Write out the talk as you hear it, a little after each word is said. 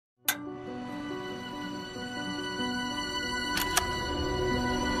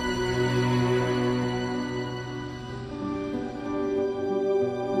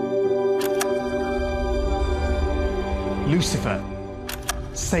Lucifer,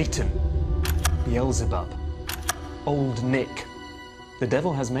 Satan, Beelzebub, Old Nick. The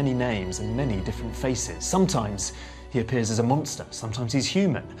devil has many names and many different faces. Sometimes he appears as a monster, sometimes he's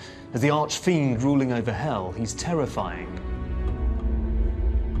human. As the arch-fiend ruling over hell, he's terrifying.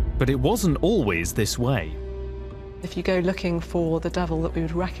 But it wasn't always this way. If you go looking for the devil that we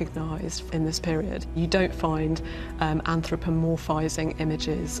would recognise in this period, you don't find anthropomorphising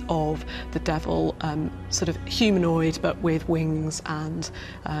images of the devil, sort of humanoid but with wings and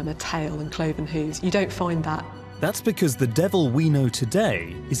a tail and cloven hooves. You don't find that. That's because the devil we know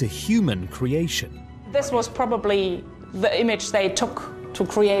today is a human creation. This was probably the image they took to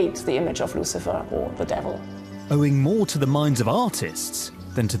create the image of Lucifer or the devil. Owing more to the minds of artists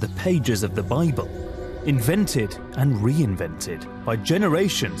than to the pages of the Bible. Invented and reinvented by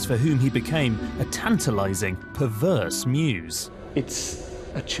generations for whom he became a tantalizing, perverse muse. It's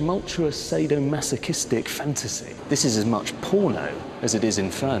a tumultuous, sadomasochistic fantasy. This is as much porno as it is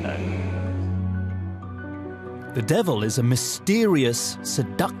inferno. The devil is a mysterious,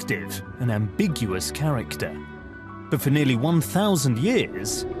 seductive, and ambiguous character. But for nearly 1,000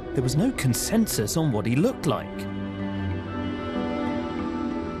 years, there was no consensus on what he looked like.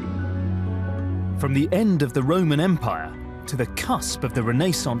 From the end of the Roman Empire to the cusp of the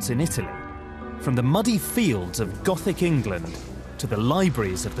Renaissance in Italy, from the muddy fields of Gothic England to the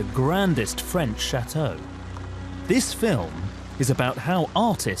libraries of the grandest French chateau, this film is about how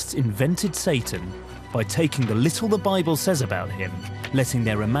artists invented Satan by taking the little the Bible says about him, letting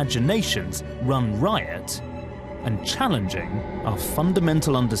their imaginations run riot, and challenging our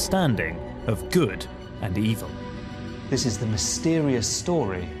fundamental understanding of good and evil. This is the mysterious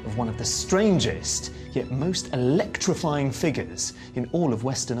story of one of the strangest, yet most electrifying figures in all of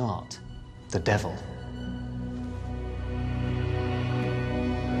Western art, the devil.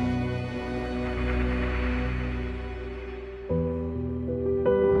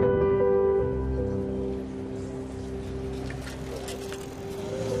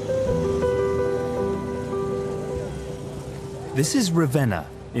 This is Ravenna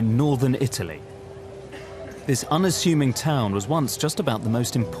in northern Italy. This unassuming town was once just about the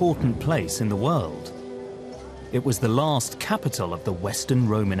most important place in the world. It was the last capital of the Western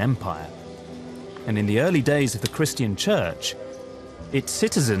Roman Empire. And in the early days of the Christian Church, its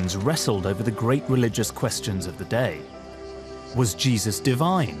citizens wrestled over the great religious questions of the day. Was Jesus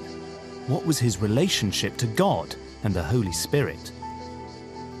divine? What was his relationship to God and the Holy Spirit?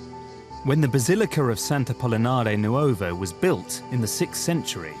 When the Basilica of Sant'Apollinare Nuovo was built in the 6th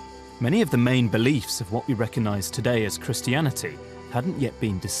century, many of the main beliefs of what we recognize today as Christianity hadn't yet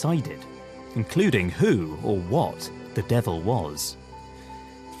been decided, including who or what the devil was.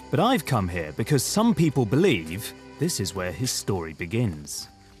 But I've come here because some people believe this is where his story begins.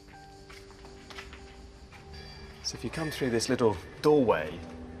 So if you come through this little doorway,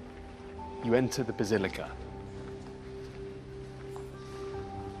 you enter the basilica.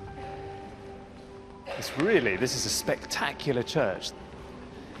 This is a spectacular church.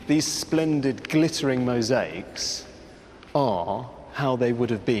 These splendid, glittering mosaics are how they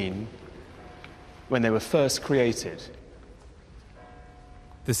would have been when they were first created.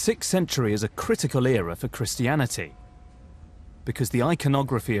 The 6th century is a critical era for Christianity, because the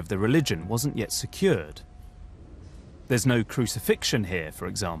iconography of the religion wasn't yet secured. There's no crucifixion here, for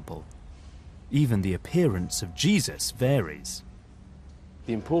example. Even the appearance of Jesus varies.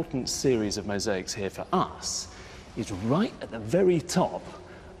 The important series of mosaics here for us is right at the very top,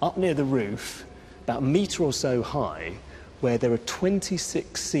 up near the roof, about a metre or so high, where there are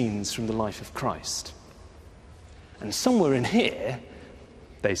 26 scenes from the life of Christ. And somewhere in here,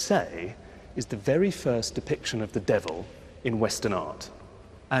 they say, is the very first depiction of the devil in Western art.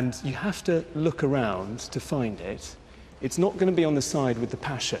 And you have to look around to find it. It's not going to be on the side with the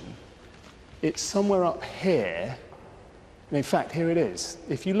Passion. It's somewhere up here. And in fact, here it is.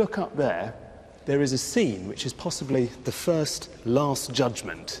 If you look up there, there is a scene which is possibly the first Last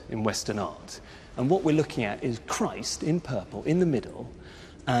Judgment in Western art. And what we're looking at is Christ in purple in the middle,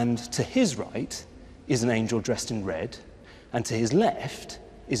 and to his right is an angel dressed in red, and to his left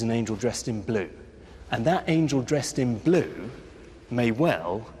is an angel dressed in blue. And that angel dressed in blue may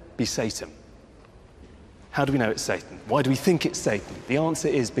well be Satan. How do we know it's Satan? Why do we think it's Satan? The answer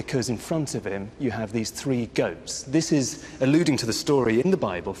is because in front of him you have these 3 goats. This is alluding to the story in the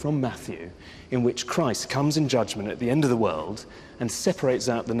Bible from Matthew, in which Christ comes in judgment at the end of the world and separates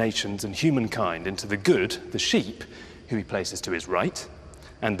out the nations and humankind into the good, the sheep, who he places to his right,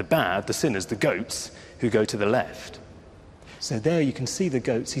 and the bad, the sinners, the goats, who go to the left. So there you can see the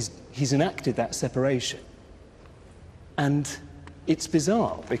goats. He's enacted that separation. And it's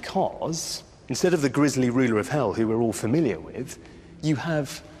bizarre because Instead of the grisly ruler of hell who we're all familiar with, you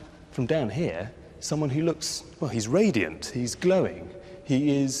have, from down here, someone who looks, well, he's radiant, he's glowing,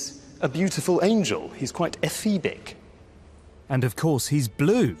 he is a beautiful angel, he's quite ephebic. And of course he's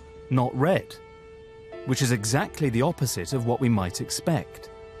blue, not red, which is exactly the opposite of what we might expect.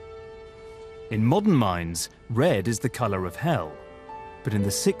 In modern minds, red is the colour of hell, but in the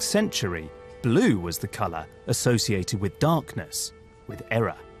 6th century, blue was the colour associated with darkness, with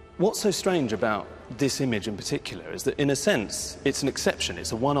error. What's so strange about this image in particular is that, in a sense, it's an exception,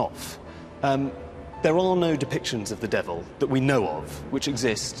 it's a one-off. There are no depictions of the devil that we know of which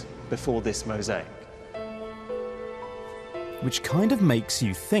exist before this mosaic. Which kind of makes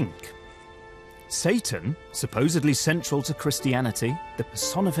you think. Satan, supposedly central to Christianity, the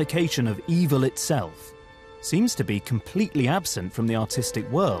personification of evil itself, seems to be completely absent from the artistic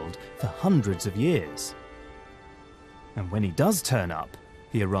world for hundreds of years. And when he does turn up,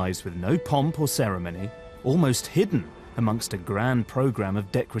 he arrives with no pomp or ceremony, almost hidden amongst a grand programme of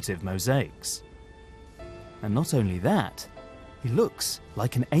decorative mosaics. And not only that, he looks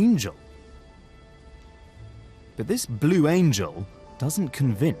like an angel. But this blue angel doesn't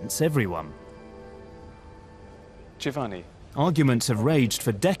convince everyone. Giovanni. Arguments have raged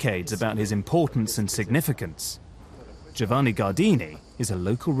for decades about his importance and significance. Giovanni Gardini is a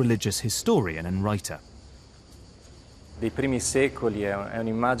local religious historian and writer. Dei primi secoli è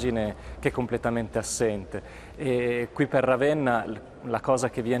un'immagine che è completamente assente e qui per Ravenna la cosa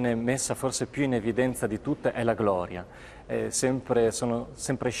che viene messa forse più in evidenza di tutte è la gloria. Sono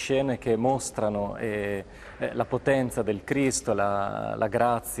sempre scene che mostrano la potenza del Cristo, la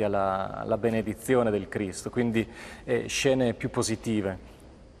grazia, la benedizione del Cristo, quindi scene più positive.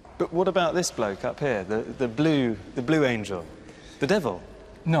 But what about this bloke up here, the blue angel? The devil?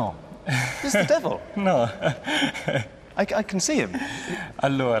 No. It's the devil? No. I can see him.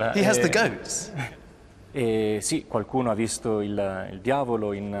 Allora, He has the goats. Sì, qualcuno ha visto il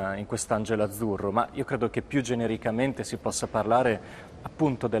diavolo in quest'angelo azzurro, ma io credo che più genericamente si possa parlare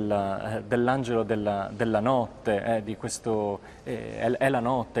appunto dell'angelo della notte, di questo, è la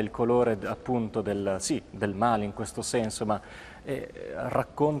notte, il colore appunto del male in questo senso, ma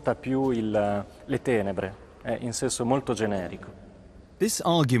racconta più le tenebre, in senso molto generico. This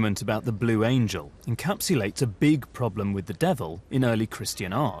argument about the blue angel encapsulates a big problem with the devil in early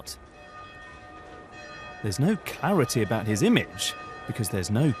Christian art. There's no clarity about his image because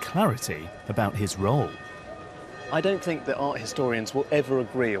there's no clarity about his role. I don't think that art historians will ever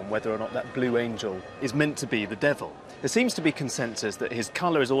agree on whether or not that blue angel is meant to be the devil. There seems to be consensus that his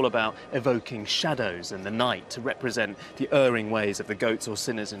colour is all about evoking shadows and the night to represent the erring ways of the goats or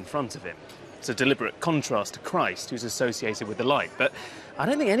sinners in front of him. It's a deliberate contrast to Christ, who's associated with the light. But I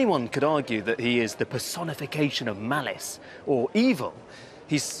don't think anyone could argue that he is the personification of malice or evil.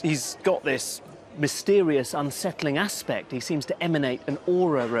 He's got this mysterious, unsettling aspect. He seems to emanate an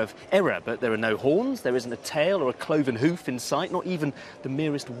aura of error, but there are no horns, there isn't a tail or a cloven hoof in sight, not even the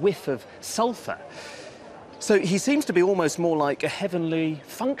merest whiff of sulphur. So he seems to be almost more like a heavenly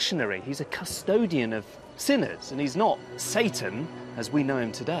functionary. He's a custodian of sinners, and he's not Satan as we know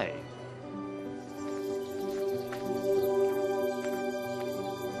him today.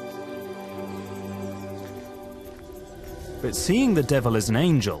 But seeing the devil as an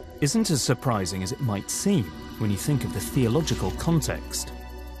angel isn't as surprising as it might seem when you think of the theological context.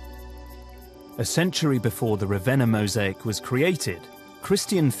 A century before the Ravenna mosaic was created,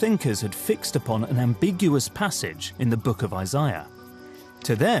 Christian thinkers had fixed upon an ambiguous passage in the book of Isaiah.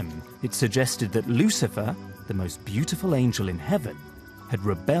 To them, it suggested that Lucifer, the most beautiful angel in heaven, had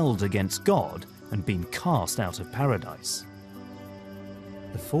rebelled against God and been cast out of paradise.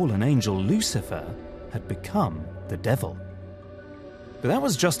 The fallen angel Lucifer had become the devil. But that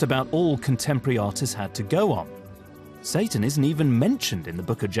was just about all contemporary artists had to go on. Satan isn't even mentioned in the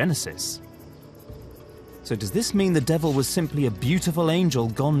book of Genesis. So does this mean the devil was simply a beautiful angel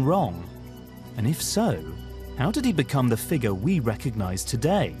gone wrong? And if so, how did he become the figure we recognize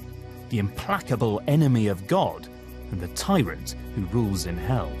today, the implacable enemy of God and the tyrant who rules in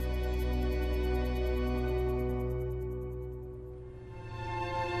hell?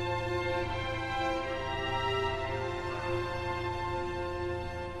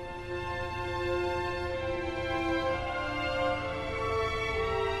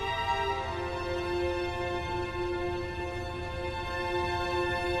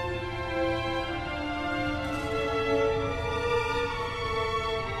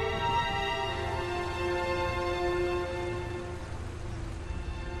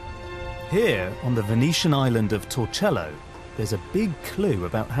 Here, on the Venetian island of Torcello, there's a big clue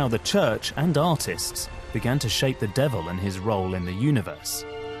about how the church and artists began to shape the devil and his role in the universe.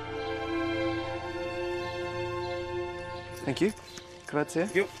 Thank you. Grazie.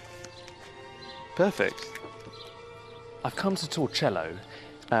 Thank you. Perfect. I've come to Torcello,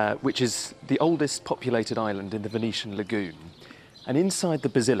 which is the oldest populated island in the Venetian lagoon. And inside the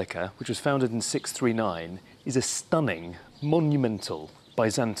basilica, which was founded in 639, is a stunning, monumental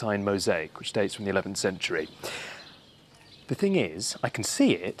Byzantine mosaic, which dates from the 11th century. The thing is, I can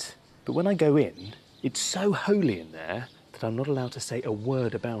see it, but when I go in, it's so holy in there that I'm not allowed to say a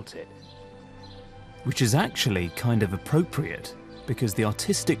word about it. Which is actually kind of appropriate, because the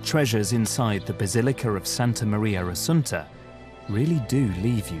artistic treasures inside the Basilica of Santa Maria Assunta really do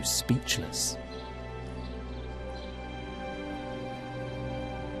leave you speechless.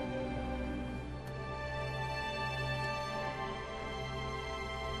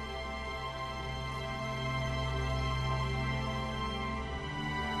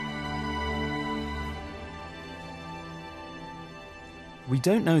 We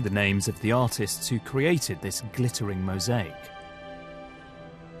don't know the names of the artists who created this glittering mosaic.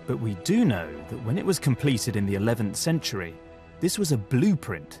 But we do know that when it was completed in the 11th century, this was a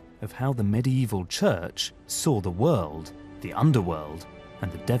blueprint of how the medieval church saw the world, the underworld,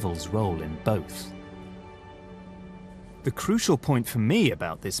 and the devil's role in both. The crucial point for me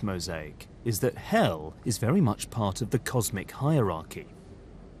about this mosaic is that hell is very much part of the cosmic hierarchy.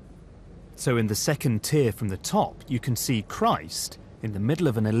 So in the second tier from the top, you can see Christ in the middle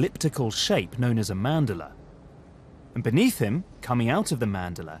of an elliptical shape known as a mandala. And beneath him, coming out of the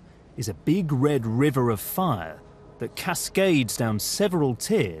mandala, is a big red river of fire that cascades down several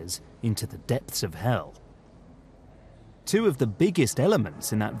tiers into the depths of hell. Two of the biggest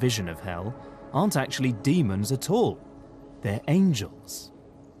elements in that vision of hell aren't actually demons at all. They're angels.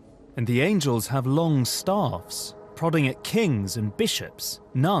 And the angels have long staffs, prodding at kings and bishops,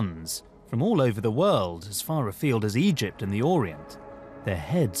 nuns, from all over the world, as far afield as Egypt and the Orient, their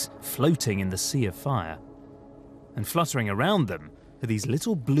heads floating in the sea of fire. And fluttering around them are these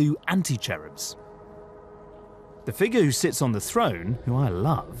little blue anti-cherubs. The figure who sits on the throne, who I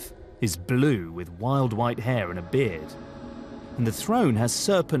love, is blue with wild white hair and a beard. And the throne has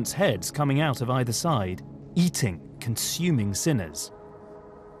serpents' heads coming out of either side, eating, consuming sinners.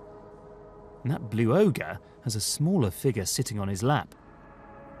 And that blue ogre has a smaller figure sitting on his lap.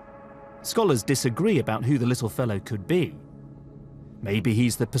 Scholars disagree about who the little fellow could be. Maybe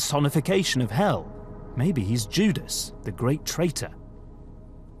he's the personification of hell. Maybe he's Judas, the great traitor.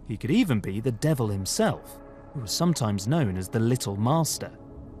 He could even be the devil himself, who was sometimes known as the Little Master.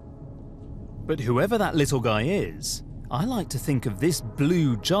 But whoever that little guy is, I like to think of this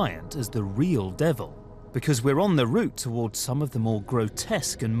blue giant as the real devil, because we're on the route towards some of the more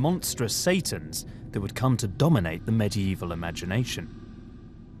grotesque and monstrous Satans that would come to dominate the medieval imagination.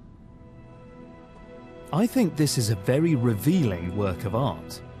 I think this is a very revealing work of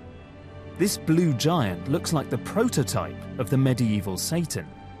art. This blue giant looks like the prototype of the medieval Satan,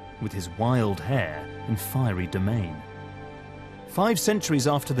 with his wild hair and fiery domain. 5 centuries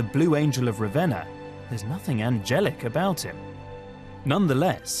after the Blue Angel of Ravenna, there's nothing angelic about him.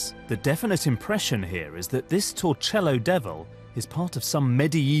 Nonetheless, the definite impression here is that this Torcello devil is part of some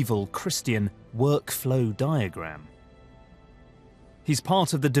medieval Christian workflow diagram. He's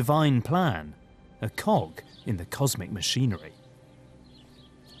part of the divine plan, a cog in the cosmic machinery.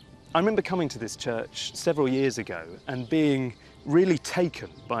 I remember coming to this church several years ago and being really taken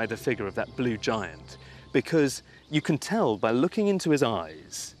by the figure of that blue giant, because you can tell by looking into his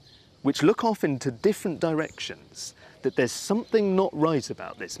eyes, which look off into different directions, that there's something not right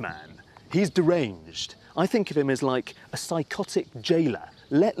about this man. He's deranged. I think of him as like a psychotic jailer,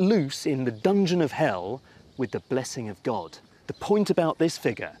 let loose in the dungeon of hell with the blessing of God. The point about this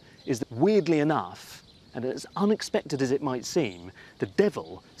figure is that, weirdly enough, and as unexpected as it might seem, the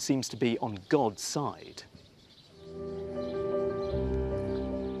devil seems to be on God's side.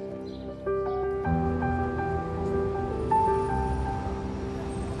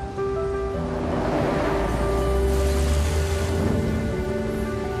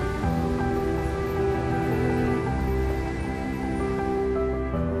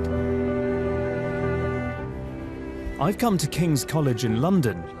 I've come to King's College in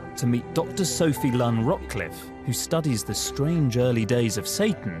London to meet Dr. Sophie Lunn-Rockcliffe, who studies the strange early days of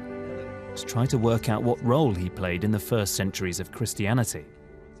Satan, to try to work out what role he played in the first centuries of Christianity.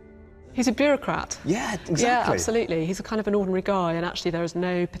 He's a bureaucrat. Yeah, exactly. Yeah, absolutely. He's a kind of an ordinary guy, and actually there is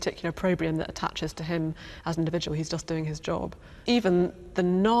no particular opprobrium that attaches to him as an individual. He's just doing his job. Even the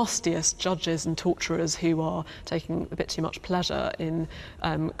nastiest judges and torturers who are taking a bit too much pleasure in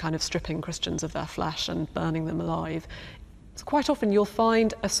kind of stripping Christians of their flesh and burning them alive, so quite often you'll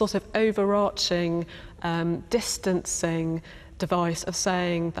find a sort of overarching, distancing, device of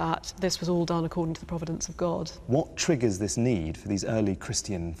saying that this was all done according to the providence of God. What triggers this need for these early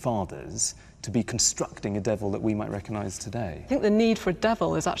Christian fathers to be constructing a devil that we might recognise today? I think the need for a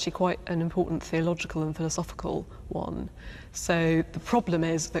devil is actually quite an important theological and philosophical one. So the problem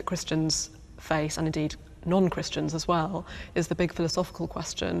is that Christians face, and indeed non-Christians as well, is the big philosophical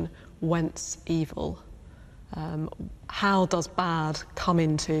question, whence evil? How does bad come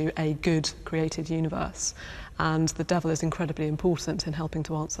into a good created universe? And the devil is incredibly important in helping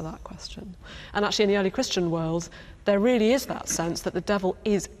to answer that question. And actually in the early Christian world, there really is that sense that the devil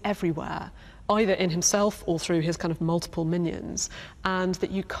is everywhere, either in himself or through his kind of multiple minions, and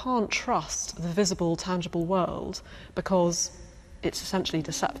that you can't trust the visible, tangible world because it's essentially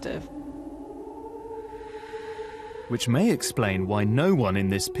deceptive. Which may explain why no one in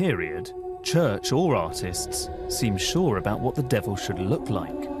this period, church or artists, seems sure about what the devil should look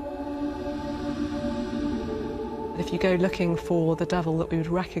like. If you go looking for the devil that we would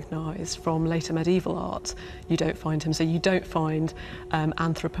recognise from later medieval art, you don't find him. So you don't find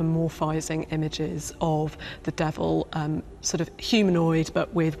anthropomorphising images of the devil, sort of humanoid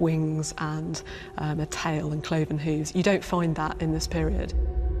but with wings and a tail and cloven hooves. You don't find that in this period.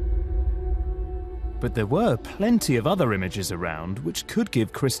 But there were plenty of other images around which could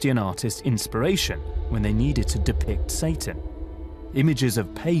give Christian artists inspiration when they needed to depict Satan. Images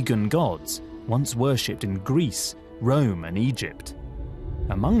of pagan gods, once worshipped in Greece, Rome and Egypt.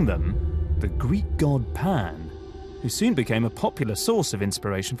 Among them, the Greek god Pan, who soon became a popular source of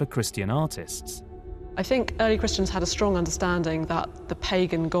inspiration for Christian artists. I think early Christians had a strong understanding that the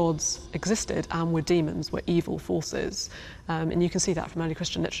pagan gods existed and were demons, were evil forces. And you can see that from early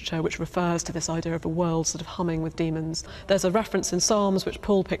Christian literature, which refers to this idea of a world sort of humming with demons. There's a reference in Psalms which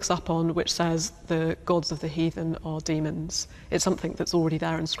Paul picks up on, which says the gods of the heathen are demons. It's something that's already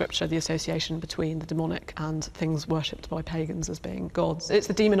there in Scripture, the association between the demonic and things worshipped by pagans as being gods. It's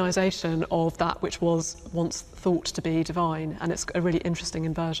the demonisation of that which was once thought to be divine, and it's a really interesting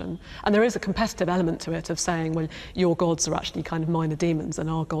inversion. And there is a competitive element to it of saying, well, your gods are actually kind of minor demons and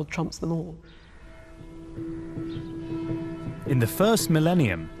our God trumps them all. In the first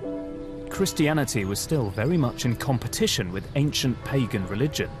millennium, Christianity was still very much in competition with ancient pagan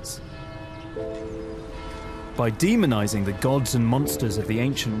religions. By demonising the gods and monsters of the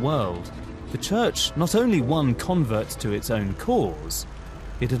ancient world, the Church not only won converts to its own cause,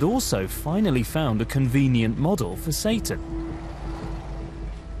 it had also finally found a convenient model for Satan.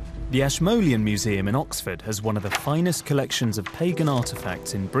 The Ashmolean Museum in Oxford has one of the finest collections of pagan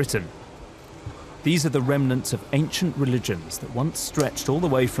artefacts in Britain. These are the remnants of ancient religions that once stretched all the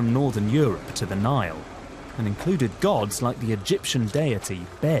way from northern Europe to the Nile, and included gods like the Egyptian deity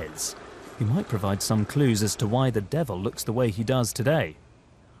Bez, who might provide some clues as to why the devil looks the way he does today.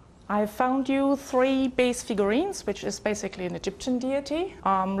 I found you 3 base figurines, which is basically an Egyptian deity.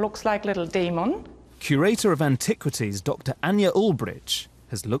 Looks like little demon. Curator of Antiquities Dr. Anya Ulbrich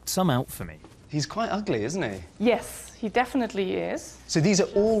has looked some out for me. He's quite ugly, isn't he? Yes, he definitely is. So these are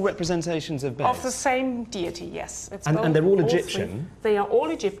all representations of Bez? Of the same deity, yes. It's and they're all Egyptian? They are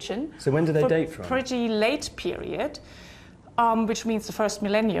all Egyptian. So when do they date from? Pretty late period, which means the first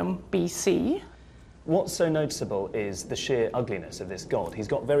millennium BC. What's so noticeable is the sheer ugliness of this god. He's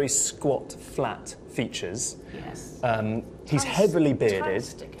got very squat, flat features. Yes. He's heavily bearded.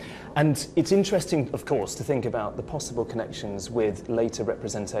 Tongue-sticking. And it's interesting, of course, to think about the possible connections with later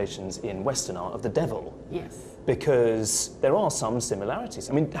representations in Western art of the devil. Yes. Because there are some similarities.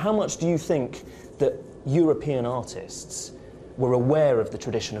 I mean, how much do you think that European artists were aware of the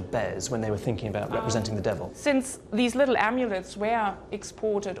tradition of Bez when they were thinking about representing the devil? Since these little amulets were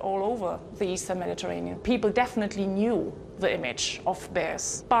exported all over the Eastern Mediterranean, people definitely knew the image of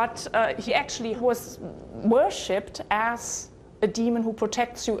Bez. But he actually was worshipped as a demon who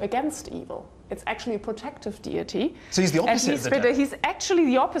protects you against evil. It's actually a protective deity. So he's the opposite of the devil? He's actually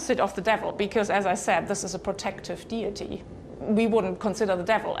the opposite of the devil, because, as I said, this is a protective deity. We wouldn't consider the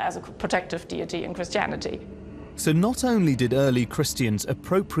devil as a protective deity in Christianity. So not only did early Christians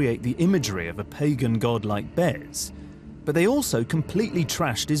appropriate the imagery of a pagan god like Bez, but they also completely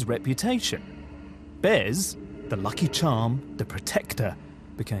trashed his reputation. Bez, the lucky charm, the protector,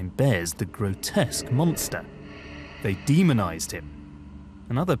 became Bez, the grotesque monster. They demonized him,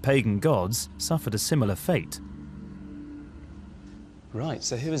 and other pagan gods suffered a similar fate. Right,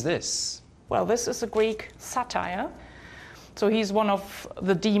 so who is this? Well, this is a Greek satyr. So he's one of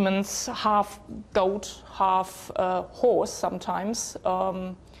the demons, half goat, half horse sometimes,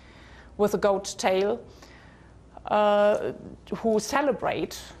 with a goat tail, who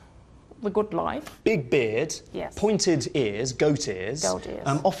celebrate the good life. Big beard, yes. Pointed ears, goat ears, Goat ears.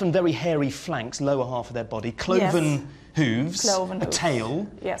 Often very hairy flanks, lower half of their body, cloven hooves, Cloven a hooves. tail.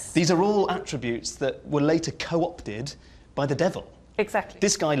 Yes. These are all attributes that were later co-opted by the devil. Exactly.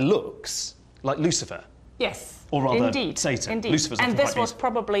 This guy looks like Lucifer. Yes. Or rather, indeed, Satan. Indeed. Lucifer's and often this quite was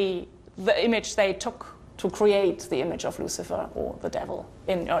probably the image they took to create the image of Lucifer or the devil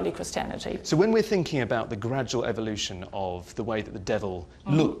in early Christianity. So when we're thinking about the gradual evolution of the way that the devil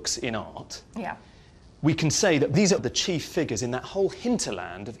looks in art, Yeah. we can say that these are the chief figures in that whole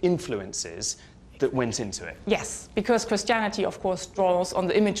hinterland of influences that went into it. Yes, because Christianity, of course, draws on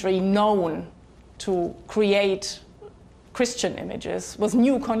the imagery known to create Christian images with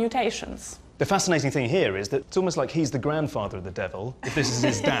new connotations. The fascinating thing here is that it's almost like he's the grandfather of the devil, if this is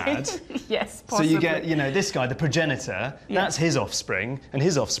his dad. Yes, So possibly. you get, you know, this guy, the progenitor, that's his offspring, and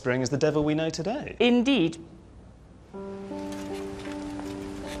his offspring is the devil we know today. Indeed.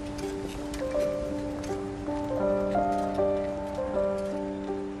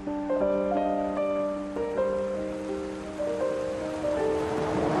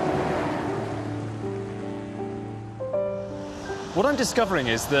 What I'm discovering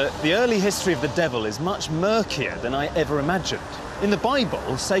is that the early history of the devil is much murkier than I ever imagined. In the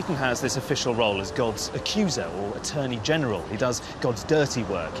Bible, Satan has this official role as God's accuser or attorney general. He does God's dirty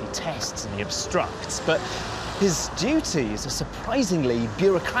work, he tests and he obstructs, but his duties are surprisingly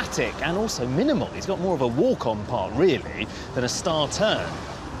bureaucratic and also minimal. He's got more of a walk-on part, really, than a star turn.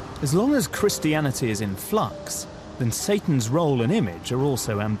 As long as Christianity is in flux, then Satan's role and image are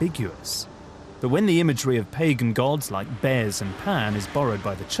also ambiguous. But when the imagery of pagan gods like bears and Pan is borrowed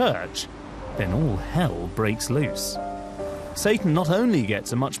by the church, then all hell breaks loose. Satan not only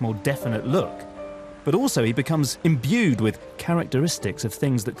gets a much more definite look, but also he becomes imbued with characteristics of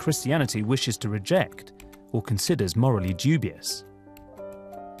things that Christianity wishes to reject or considers morally dubious.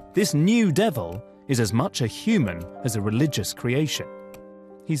 This new devil is as much a human as a religious creation.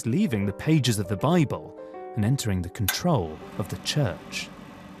 He's leaving the pages of the Bible and entering the control of the church.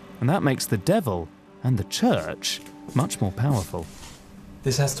 And that makes the devil and the church much more powerful.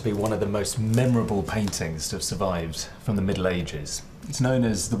 This has to be one of the most memorable paintings to have survived from the Middle Ages. It's known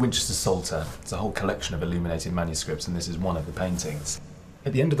as the Winchester Psalter. It's a whole collection of illuminated manuscripts, and this is one of the paintings.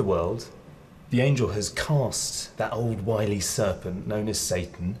 At the end of the world, the angel has cast that old wily serpent known as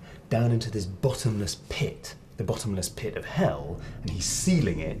Satan down into this bottomless pit, the bottomless pit of hell, and he's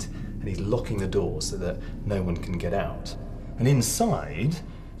sealing it, and he's locking the door so that no one can get out. And inside,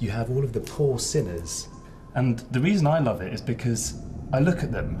 you have all of the poor sinners. And the reason I love it is because I look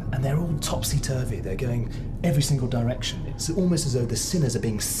at them and they're all topsy-turvy. They're going every single direction. It's almost as though the sinners are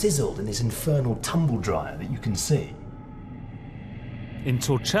being sizzled in this infernal tumble dryer that you can see. In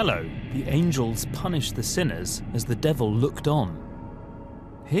Torcello, the angels punished the sinners as the devil looked on.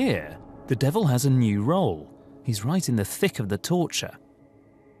 Here, the devil has a new role. He's right in the thick of the torture.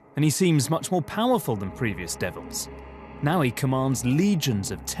 And he seems much more powerful than previous devils. Now he commands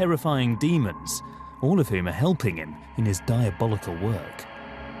legions of terrifying demons, all of whom are helping him in his diabolical work.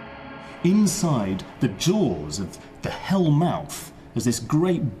 Inside the jaws of the hell mouth, as this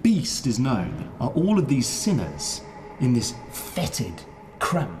great beast is known, are all of these sinners in this fetid,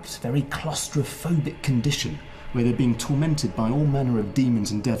 cramped, very claustrophobic condition where they're being tormented by all manner of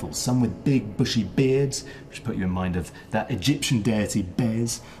demons and devils, some with big bushy beards, which put you in mind of that Egyptian deity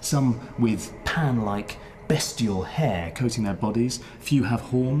Bez, some with Pan-like bestial hair coating their bodies, few have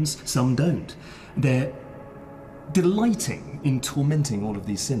horns, some don't. They're delighting in tormenting all of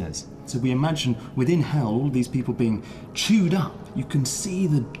these sinners. So we imagine within hell all these people being chewed up. You can see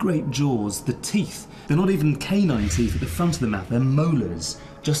the great jaws, the teeth. They're not even canine teeth at the front of the mouth, they're molars,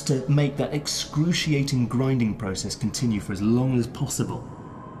 just to make that excruciating grinding process continue for as long as possible.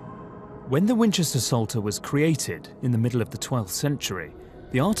 When the Winchester Psalter was created in the middle of the 12th century,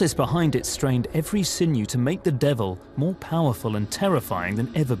 the artist behind it strained every sinew to make the devil more powerful and terrifying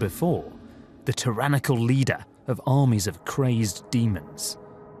than ever before, the tyrannical leader of armies of crazed demons.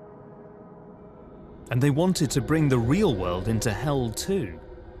 And they wanted to bring the real world into hell too.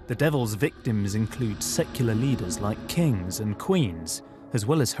 The devil's victims include secular leaders like kings and queens, as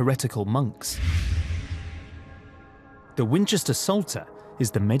well as heretical monks. The Winchester Psalter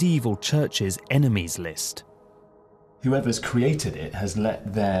is the medieval church's enemies list. Whoever's created it has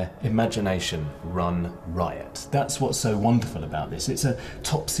let their imagination run riot. That's what's so wonderful about this. It's a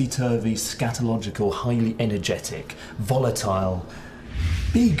topsy-turvy, scatological, highly energetic, volatile,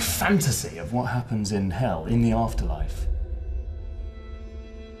 big fantasy of what happens in hell, in the afterlife.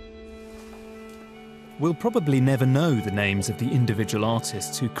 We'll probably never know the names of the individual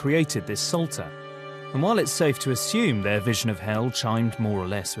artists who created this Psalter. And while it's safe to assume their vision of hell chimed more or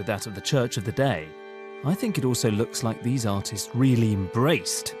less with that of the church of the day, I think it also looks like these artists really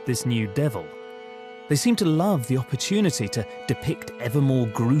embraced this new devil. They seem to love the opportunity to depict ever more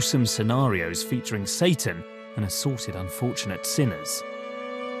gruesome scenarios featuring Satan and assorted unfortunate sinners.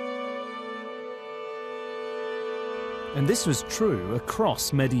 And this was true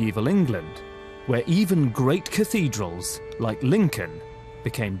across medieval England, where even great cathedrals like Lincoln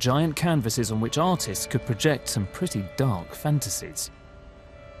became giant canvases on which artists could project some pretty dark fantasies.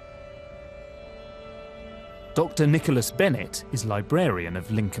 Dr. Nicholas Bennett is librarian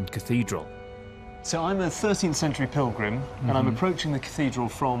of Lincoln Cathedral. So I'm a 13th century pilgrim, and I'm approaching the cathedral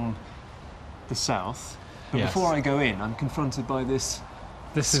from the south. But Yes. before I go in, I'm confronted by this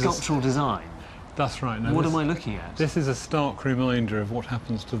sculptural design. That's right. Now What am I looking at? This is a stark reminder of what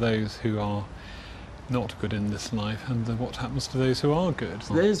happens to those who are not good in this life and what happens to those who are good.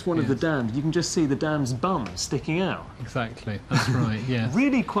 There's one of the Yes. damned. You can just see the damned's bum sticking out. Exactly, that's right, yes.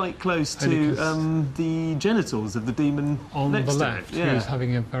 Really quite close to Only 'cause the genitals of the demon On next the to left, it. Yeah. who's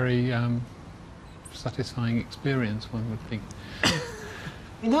having a very satisfying experience, one would think. I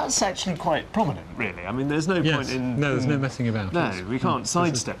mean, that's actually quite prominent, really. I mean, there's no Yes. point in... No, there's no messing about. No, It's- we can't this is-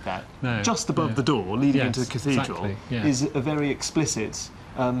 sidestep that. No, Just above no. the door leading Yes, into the cathedral exactly, yeah. is a very explicit,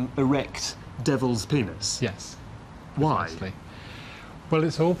 erect devil's penis. Yes. Why? Precisely. Well,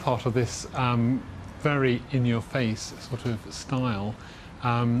 it's all part of this very in-your-face sort of style.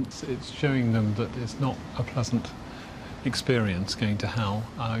 It's showing them that it's not a pleasant experience going to hell.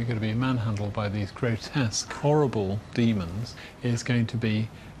 You're going to be manhandled by these grotesque, horrible demons. Is going to be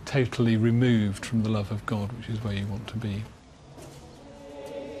totally removed from the love of God, which is where you want to be.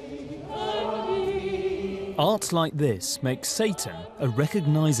 Art like this makes Satan a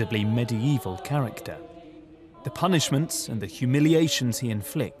recognisably medieval character. The punishments and the humiliations he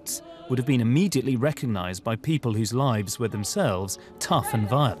inflicts would have been immediately recognised by people whose lives were themselves tough and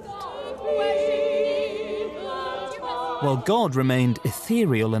violent. While God remained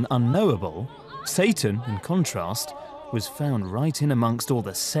ethereal and unknowable, Satan, in contrast, was found right in amongst all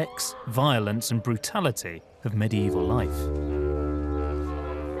the sex, violence and brutality of medieval life.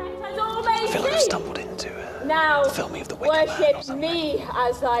 I feel like I've stumbled into the filming of the Wicker Man or something. Me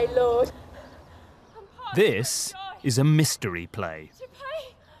as thy Lord. This is a mystery play.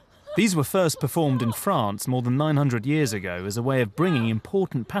 These were first performed in France more than 900 years ago as a way of bringing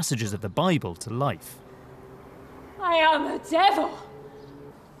important passages of the Bible to life. I am a devil.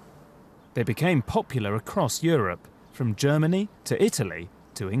 They became popular across Europe, from Germany to Italy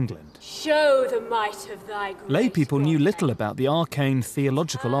to England. Show the might of thy grace. Lay people knew little about the arcane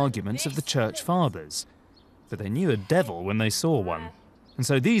theological arguments of the Church Fathers, but they knew a devil when they saw one. And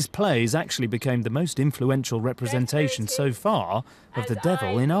so these plays actually became the most influential representation so far of the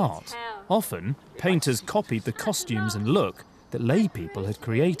devil in art. Often, painters copied the costumes and look that lay people had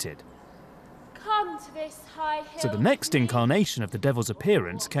created. Come to this high hill. So the next incarnation of the devil's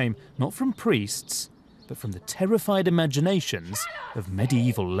appearance came not from priests, but from the terrified imaginations of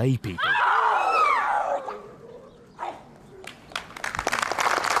medieval lay people.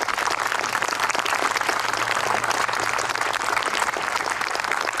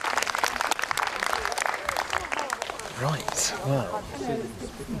 Right, well,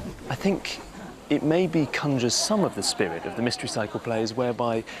 I think it maybe conjures some of the spirit of the Mystery Cycle plays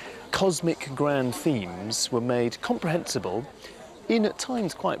whereby cosmic grand themes were made comprehensible in at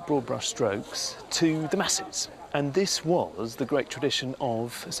times quite broad brush strokes to the masses. And this was the great tradition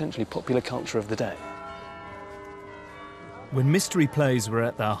of essentially popular culture of the day. When mystery plays were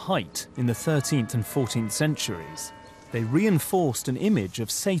at their height in the 13th and 14th centuries, they reinforced an image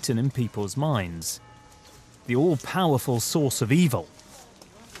of Satan in people's minds. The all-powerful source of evil,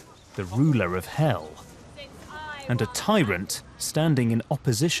 the ruler of hell, and a tyrant standing in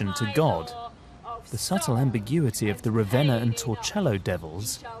opposition to God. The subtle ambiguity of the Ravenna and Torcello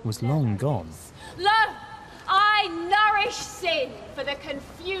devils was long gone. Lo, I nourish sin for the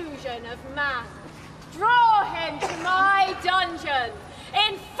confusion of man. Draw him to my dungeon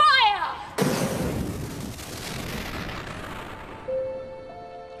in fire!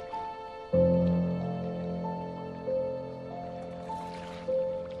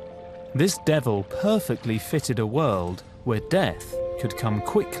 This devil perfectly fitted a world where death could come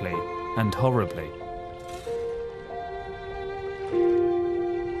quickly and horribly.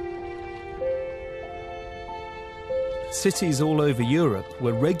 Cities all over Europe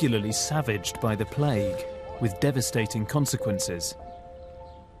were regularly savaged by the plague, with devastating consequences.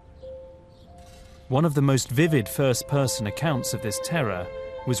 One of the most vivid first-person accounts of this terror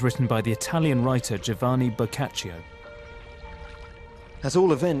was written by the Italian writer Giovanni Boccaccio. At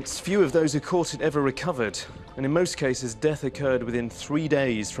all events, few of those who caught it ever recovered, and in most cases death occurred within 3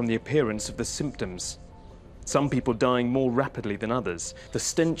 days from the appearance of the symptoms. some people dying more rapidly than others. The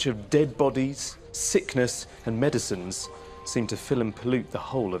stench of dead bodies, sickness and medicines seemed to fill and pollute the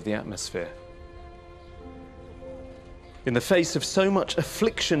whole of the atmosphere. In the face of so much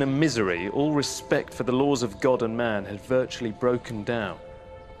affliction and misery, all respect for the laws of God and man had virtually broken down.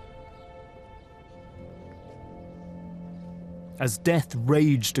 As death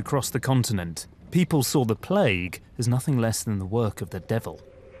raged across the continent, people saw the plague as nothing less than the work of the devil.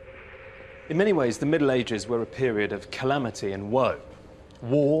 In many ways, the Middle Ages were a period of calamity and woe.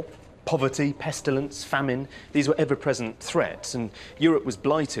 War, poverty, pestilence, famine, these were ever-present threats, and Europe was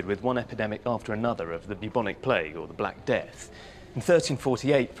blighted with one epidemic after another of the bubonic plague, or the Black Death. In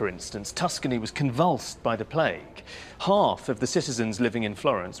 1348, for instance, Tuscany was convulsed by the plague. Half of the citizens living in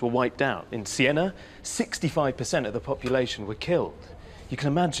Florence were wiped out. In Siena, 65% of the population were killed. You can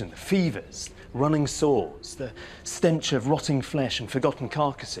imagine the fevers, running sores, the stench of rotting flesh and forgotten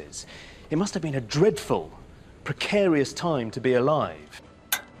carcasses. It must have been a dreadful, precarious time to be alive.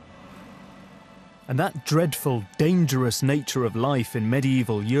 And that dreadful, dangerous nature of life in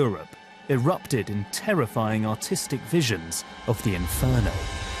medieval Europe erupted in terrifying artistic visions of the Inferno.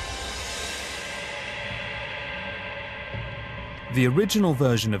 The original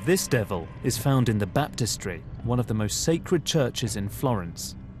version of this devil is found in the baptistry, one of the most sacred churches in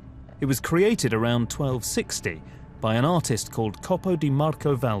Florence. It was created around 1260 by an artist called Coppo di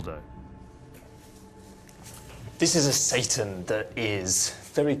Marco Valdo. This is a Satan that is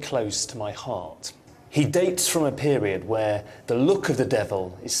very close to my heart. He dates from a period where the look of the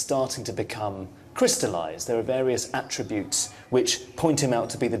devil is starting to become crystallized. There are various attributes which point him out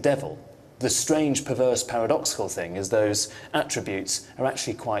to be the devil. The strange, perverse, paradoxical thing is those attributes are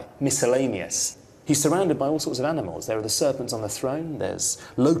actually quite miscellaneous. He's surrounded by all sorts of animals. There are the serpents on the throne, there's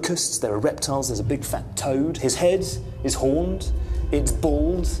locusts, there are reptiles, there's a big fat toad. His head is horned, it's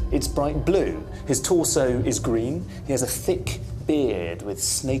bald, it's bright blue. His torso is green, he has a thick beard with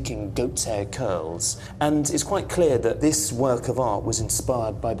snaking goat's hair curls. And it's quite clear that this work of art was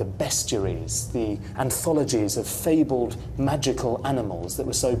inspired by the bestiaries, the anthologies of fabled magical animals that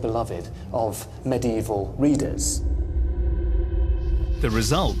were so beloved of medieval readers. The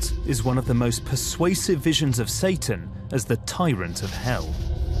result is one of the most persuasive visions of Satan as the tyrant of hell.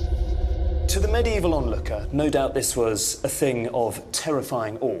 To the medieval onlooker, no doubt this was a thing of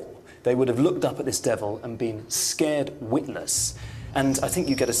terrifying awe. They would have looked up at this devil and been scared witless. And I think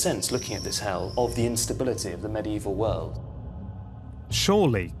you get a sense, looking at this hell, of the instability of the medieval world.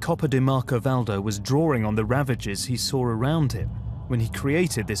 Surely Coppo di Marco Valdo was drawing on the ravages he saw around him when he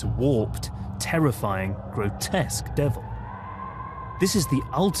created this warped, terrifying, grotesque devil. This is the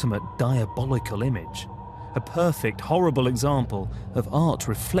ultimate diabolical image, a perfect, horrible example of art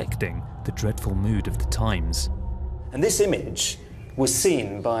reflecting the dreadful mood of the times. And this image was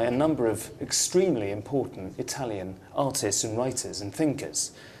seen by a number of extremely important Italian artists and writers and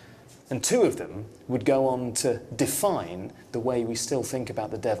thinkers. And two of them would go on to define the way we still think about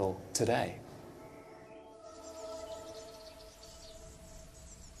the devil today.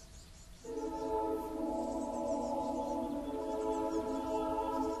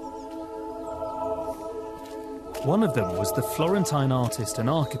 One of them was the Florentine artist and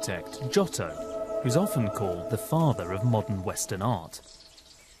architect Giotto, who's often called the father of modern Western art.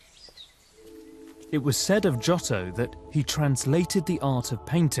 It was said of Giotto that he translated the art of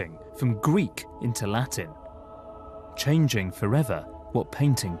painting from Greek into Latin, changing forever what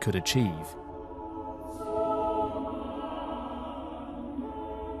painting could achieve.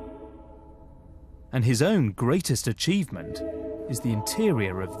 And his own greatest achievement is the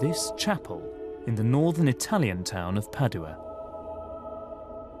interior of this chapel in the northern Italian town of Padua.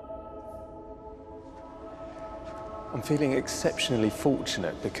 I'm feeling exceptionally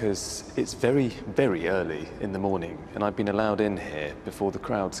fortunate because it's very, very early in the morning and I've been allowed in here before the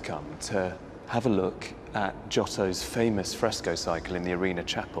crowds come to have a look at Giotto's famous fresco cycle in the Arena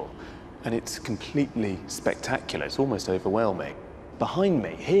Chapel. And it's completely spectacular, it's almost overwhelming. Behind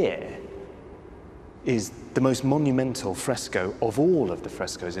me here is the most monumental fresco of all of the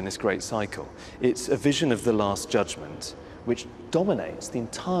frescoes in this great cycle. It's a vision of the Last Judgment, which dominates the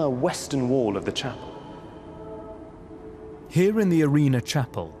entire western wall of the chapel. Here in the Arena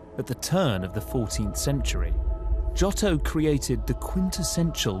Chapel, at the turn of the 14th century, Giotto created the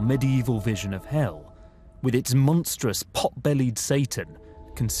quintessential medieval vision of hell, with its monstrous pot-bellied Satan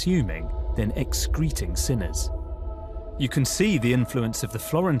consuming, then excreting sinners. You can see the influence of the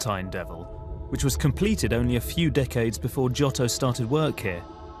Florentine devil, which was completed only a few decades before Giotto started work here.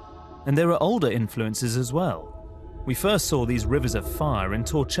 And there are older influences as well. We first saw these rivers of fire in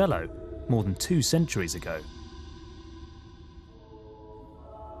Torcello more than 2 centuries ago.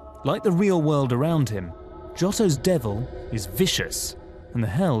 Like the real world around him, Giotto's devil is vicious, and the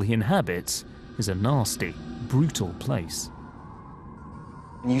hell he inhabits is a nasty, brutal place.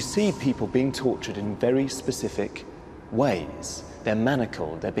 You see people being tortured in very specific ways. They're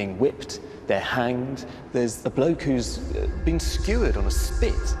manacled, they're being whipped, they're hanged. There's a bloke who's been skewered on a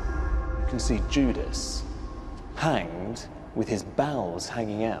spit. You can see Judas hanged with his bowels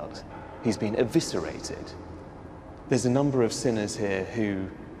hanging out. He's been eviscerated. There's a number of sinners here who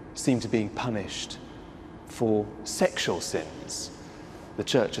seem to be being punished for sexual sins. The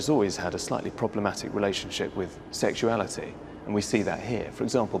church has always had a slightly problematic relationship with sexuality, and we see that here. For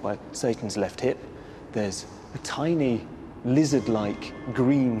example, by Satan's left hip, there's a tiny lizard-like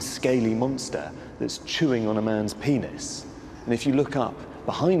green scaly monster that's chewing on a man's penis. And if you look up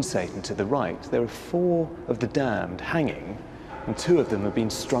behind Satan to the right, there are 4 of the damned hanging, and 2 of them have been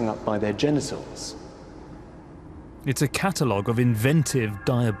strung up by their genitals. It's a catalogue of inventive,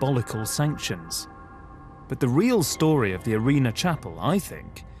 diabolical sanctions. But the real story of the Arena Chapel, I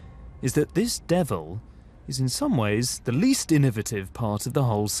think, is that this devil is in some ways the least innovative part of the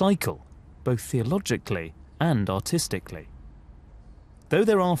whole cycle, both theologically and artistically. Though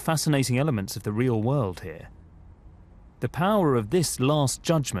there are fascinating elements of the real world here, the power of this Last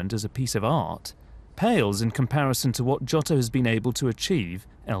Judgment as a piece of art pales in comparison to what Giotto has been able to achieve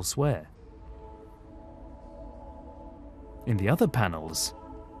elsewhere. In the other panels,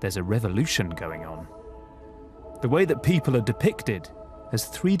 there's a revolution going on. The way that people are depicted as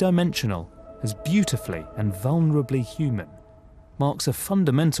three-dimensional, as beautifully and vulnerably human, marks a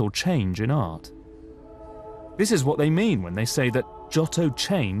fundamental change in art. This is what they mean when they say that Giotto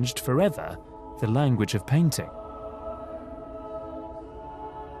changed forever the language of painting.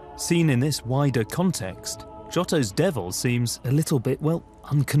 Seen in this wider context, Giotto's devil seems a little bit, well,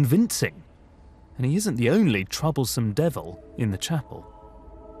 unconvincing. And he isn't the only troublesome devil in the chapel.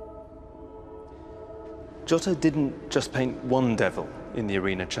 Giotto didn't just paint one devil in the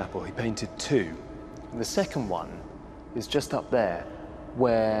Arena Chapel, he painted 2. And the second one is just up there,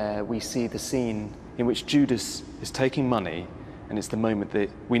 where we see the scene in which Judas is taking money, and it's the moment that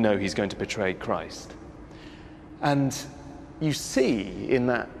we know he's going to betray Christ. And you see in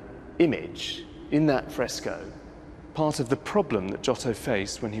that image, in that fresco, part of the problem that Giotto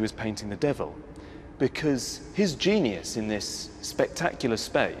faced when he was painting the devil, because his genius in this spectacular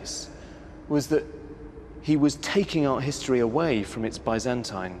space was that he was taking art history away from its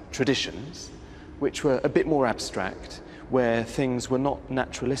Byzantine traditions, which were a bit more abstract, where things were not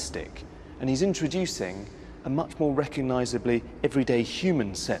naturalistic, and he's introducing a much more recognizably everyday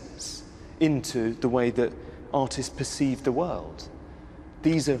human sense into the way that artists perceive the world.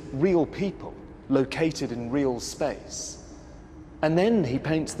 These are real people located in real space. And then he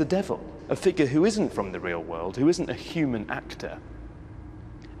paints the devil, a figure who isn't from the real world, who isn't a human actor.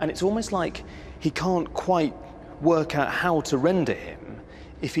 And it's almost like he can't quite work out how to render him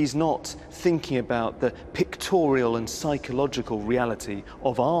if he's not thinking about the pictorial and psychological reality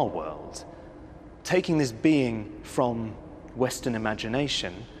of our world. Taking this being from Western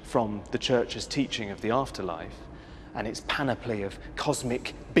imagination, from the church's teaching of the afterlife, and its panoply of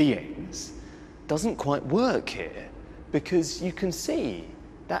cosmic beings, doesn't quite work here, because you can see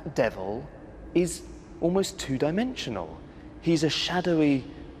that devil is almost two-dimensional. He's a shadowy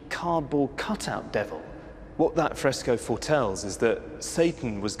cardboard cutout devil. What that fresco foretells is that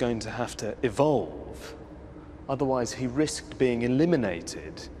Satan was going to have to evolve. Otherwise, he risked being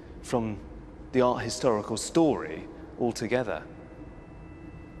eliminated from the art historical story altogether.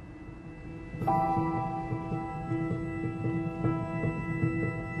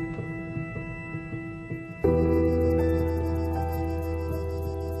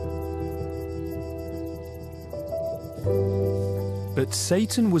 But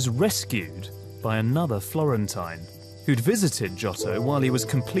Satan was rescued by another Florentine who'd visited Giotto while he was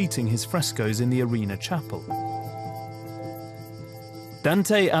completing his frescoes in the Arena Chapel.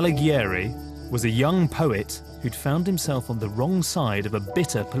 Dante Alighieri was a young poet who'd found himself on the wrong side of a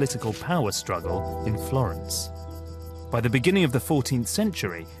bitter political power struggle in Florence. By the beginning of the 14th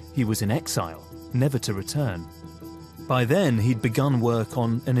century, he was in exile, never to return. By then, he'd begun work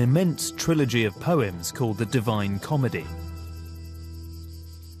on an immense trilogy of poems called the Divine Comedy.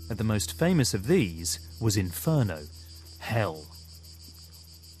 And the most famous of these was Inferno, Hell.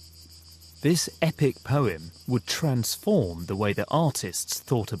 This epic poem would transform the way that artists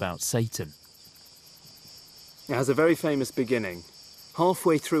thought about Satan. It has a very famous beginning.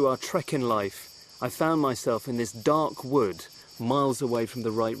 Halfway through our trek in life, I found myself in this dark wood, miles away from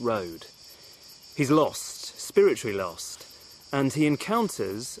the right road. He's lost, spiritually lost, and he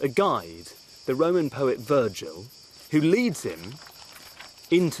encounters a guide, the Roman poet Virgil, who leads him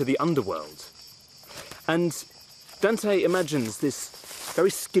into the underworld. And Dante imagines this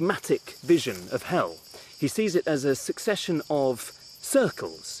very schematic vision of hell. He sees it as a succession of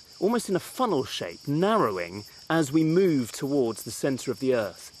circles, almost in a funnel shape, narrowing as we move towards the centre of the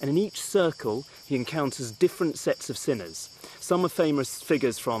earth. And in each circle, he encounters different sets of sinners. Some are famous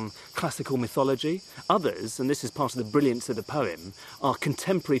figures from classical mythology. Others, and this is part of the brilliance of the poem, are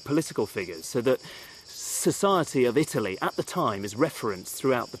contemporary political figures, so that society of Italy at the time is referenced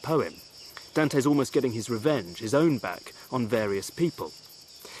throughout the poem. Dante's almost getting his revenge, his own back, on various people.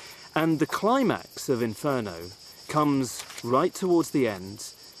 And the climax of Inferno comes right towards the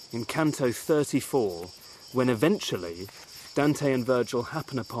end, in Canto 34, when eventually Dante and Virgil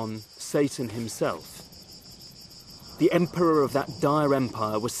happen upon Satan himself. The emperor of that dire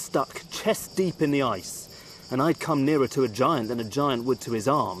empire was stuck chest deep in the ice, and I'd come nearer to a giant than a giant would to his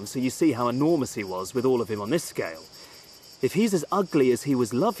arm, so you see how enormous he was with all of him on this scale. If he's as ugly as he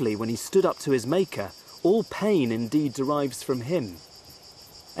was lovely when he stood up to his maker, all pain indeed derives from him.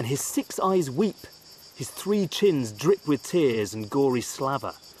 And his 6 eyes weep, his 3 chins drip with tears and gory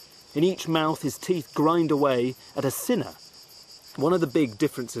slaver. In each mouth his teeth grind away at a sinner. One of the big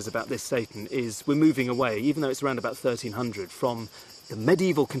differences about this Satan is we're moving away, even though it's around about 1300, from the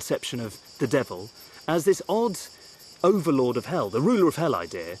medieval conception of the devil as this odd overlord of hell, the ruler of hell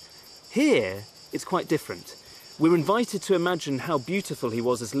idea. Here, it's quite different. We're invited to imagine how beautiful he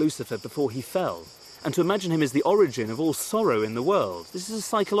was as Lucifer before he fell, and to imagine him as the origin of all sorrow in the world. This is a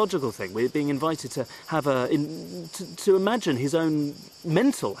psychological thing. We're being invited to have to imagine his own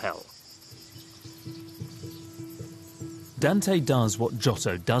mental hell. Dante does what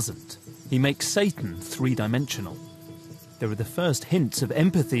Giotto doesn't. He makes Satan three-dimensional. There are the first hints of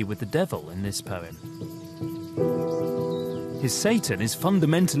empathy with the devil in this poem. His Satan is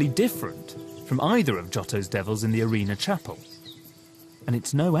fundamentally different from either of Giotto's devils in the Arena Chapel. And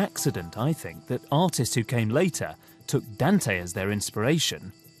it's no accident, I think, that artists who came later took Dante as their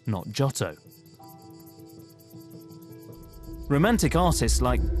inspiration, not Giotto. Romantic artists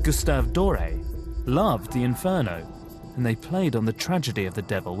like Gustave Doré loved the Inferno, and they played on the tragedy of the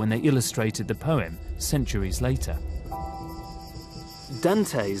devil when they illustrated the poem centuries later.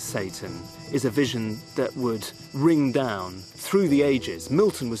 Dante's Satan is a vision that would ring down through the ages.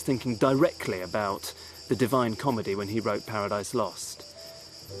 Milton was thinking directly about the Divine Comedy when he wrote Paradise Lost.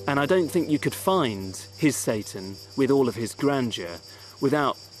 And I don't think you could find his Satan with all of his grandeur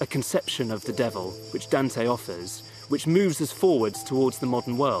without a conception of the devil, which Dante offers, which moves us forwards towards the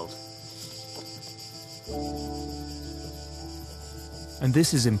modern world. And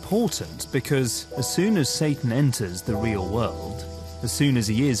this is important because as soon as Satan enters the real world, as soon as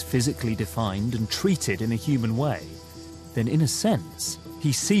he is physically defined and treated in a human way, then in a sense,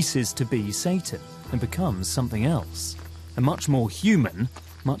 he ceases to be Satan and becomes something else, a much more human,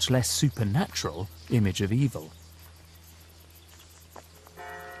 much less supernatural image of evil.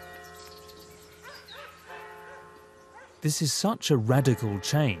 This is such a radical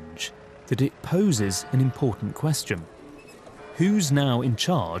change that it poses an important question. Who's now in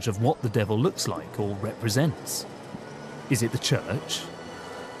charge of what the devil looks like or represents? Is it the church?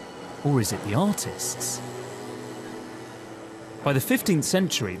 Or is it the artists? By the 15th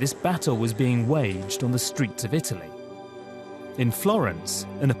century, this battle was being waged on the streets of Italy. In Florence,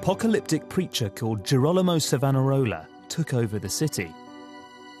 an apocalyptic preacher called Girolamo Savonarola took over the city.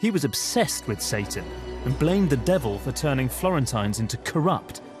 He was obsessed with Satan and blamed the devil for turning Florentines into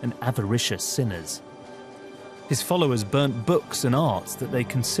corrupt and avaricious sinners. His followers burnt books and arts that they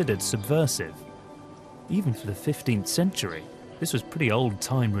considered subversive. Even for the 15th century, this was pretty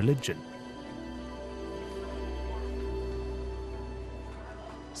old-time religion.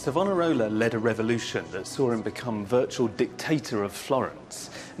 Savonarola led a revolution that saw him become virtual dictator of Florence.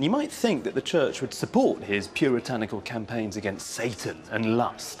 And you might think that the church would support his puritanical campaigns against Satan and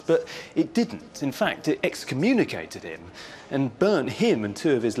lust, but it didn't. In fact, it excommunicated him and burnt him and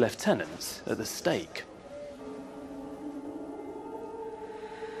 2 of his lieutenants at the stake.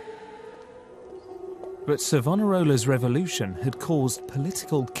 But Savonarola's revolution had caused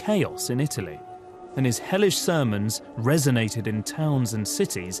political chaos in Italy, and his hellish sermons resonated in towns and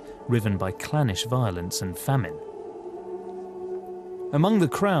cities riven by clannish violence and famine. Among the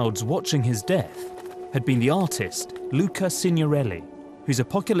crowds watching his death had been the artist Luca Signorelli, whose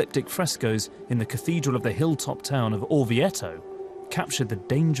apocalyptic frescoes in the cathedral of the hilltop town of Orvieto captured the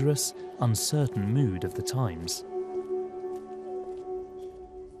dangerous, uncertain mood of the times.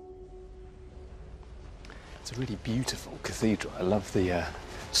 It's a really beautiful cathedral. I love the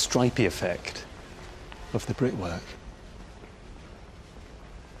stripy effect of the brickwork.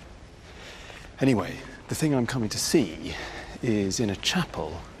 Anyway, the thing I'm coming to see is in a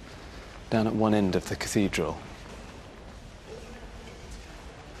chapel down at one end of the cathedral.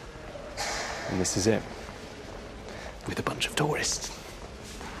 And this is it, with a bunch of tourists.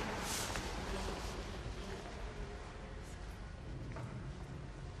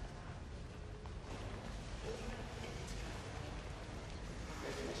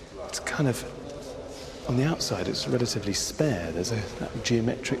 It's kind of, on the outside it's relatively spare, there's that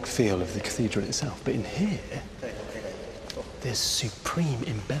geometric feel of the cathedral itself, but in here there's supreme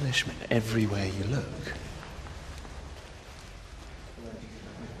embellishment everywhere you look.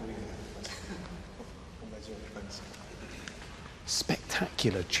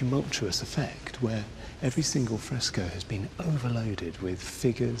 Spectacular, tumultuous effect where every single fresco has been overloaded with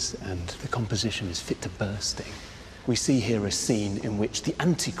figures and the composition is fit to bursting. We see here a scene in which the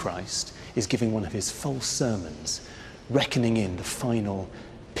Antichrist is giving one of his false sermons, reckoning in the final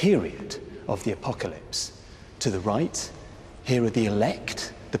period of the apocalypse. To the right, here are the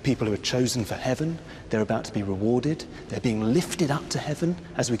elect, the people who are chosen for heaven. They're about to be rewarded. They're being lifted up to heaven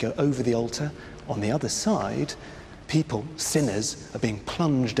as we go over the altar. On the other side, people, sinners, are being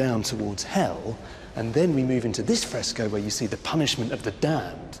plunged down towards hell. And then we move into this fresco where you see the punishment of the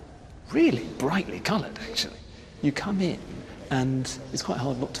damned. Really brightly coloured, actually. You come in and it's quite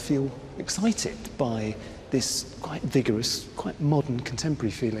hard not to feel excited by this quite vigorous, quite modern,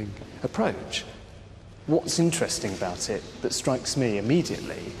 contemporary feeling approach. What's interesting about it that strikes me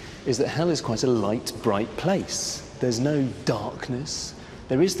immediately is that hell is quite a light, bright place. There's no darkness.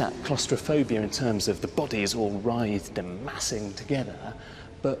 There is that claustrophobia in terms of the body is all writhed and massing together,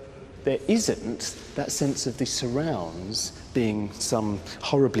 but there isn't that sense of the surrounds being some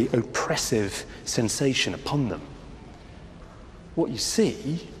horribly oppressive sensation upon them. What you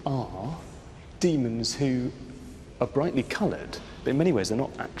see are demons who are brightly coloured, but in many ways they're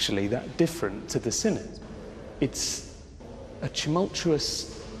not actually that different to the sinners. It's a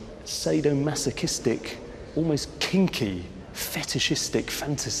tumultuous, sadomasochistic, almost kinky, fetishistic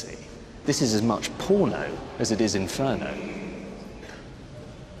fantasy. This is as much porno as it is inferno.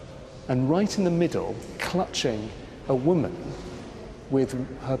 And right in the middle, clutching a woman with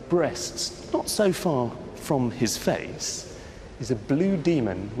her breasts not so far from his face, is a blue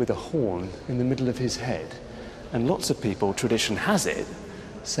demon with a horn in the middle of his head. And lots of people, tradition has it,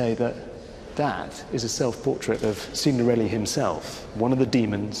 say that that is a self-portrait of Signorelli himself, one of the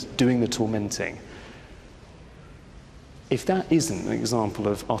demons doing the tormenting. If that isn't an example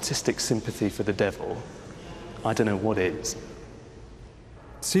of artistic sympathy for the devil, I don't know what is.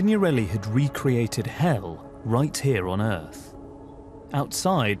 Signorelli had recreated hell right here on Earth.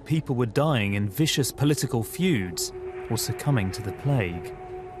 Outside, people were dying in vicious political feuds or succumbing to the plague.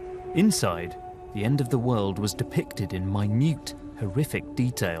 Inside, the end of the world was depicted in minute, horrific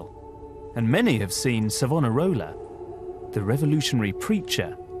detail. And many have seen Savonarola, the revolutionary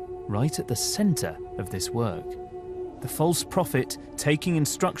preacher, right at the centre of this work. The false prophet taking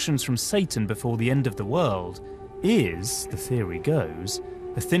instructions from Satan before the end of the world is, the theory goes,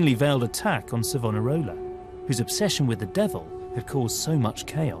 a thinly veiled attack on Savonarola, whose obsession with the devil had caused so much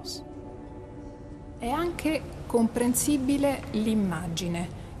chaos. È anche comprensibile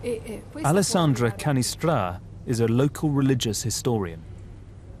l'immagine. Alessandra Canistra is a local religious historian.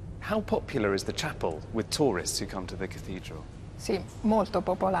 How popular is the chapel with tourists who come to the cathedral? Sì, molto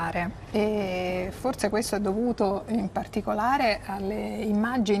popolare, e forse questo è dovuto in particolare alle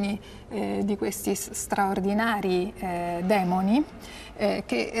immagini di questi straordinari demoni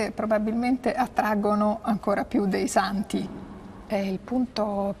che probabilmente attraggono ancora più dei santi. Il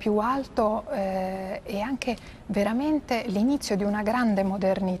punto più alto è anche veramente l'inizio di una grande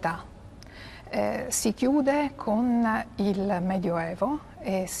modernità. Si chiude con il Medioevo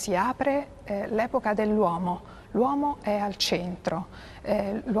e si apre l'epoca dell'uomo. L'uomo è al centro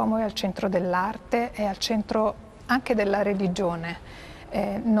dell'arte, è al centro anche della religione.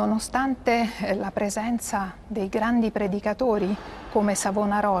 Nonostante la presenza dei grandi predicatori come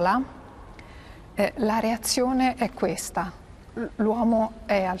Savonarola, la reazione è questa: l'uomo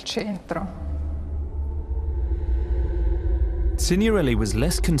è al centro. Signorelli was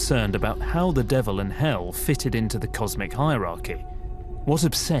less concerned about how the devil and hell fitted into the cosmic hierarchy. What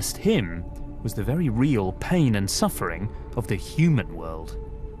obsessed him was the very real pain and suffering of the human world.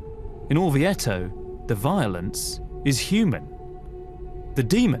 In Orvieto, the violence is human. The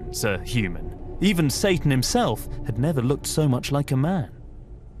demons are human. Even Satan himself had never looked so much like a man.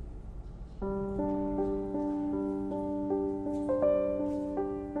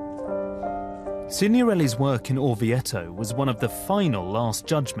 Signorelli's work in Orvieto was one of the final last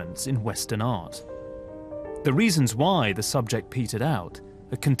judgments in Western art. The reasons why the subject petered out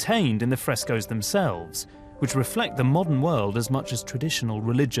are contained in the frescoes themselves, which reflect the modern world as much as traditional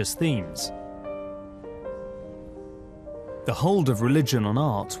religious themes. The hold of religion on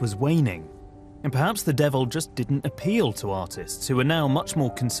art was waning, and perhaps the devil just didn't appeal to artists who are now much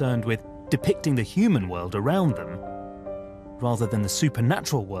more concerned with depicting the human world around them, rather than the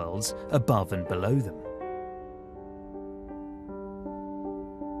supernatural worlds above and below them.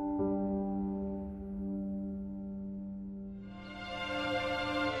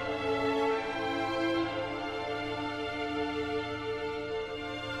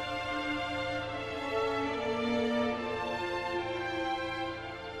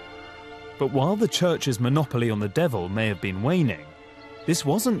 But while the church's monopoly on the devil may have been waning, this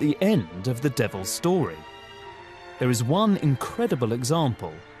wasn't the end of the devil's story. There is one incredible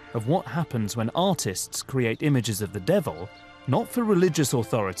example of what happens when artists create images of the devil, not for religious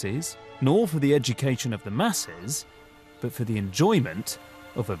authorities, nor for the education of the masses, but for the enjoyment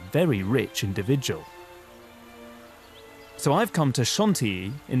of a very rich individual. So I've come to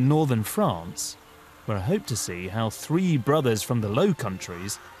Chantilly in northern France, where I hope to see how three brothers from the Low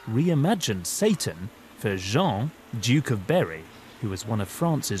Countries reimagined Satan for Jean, Duke of Berry, who was one of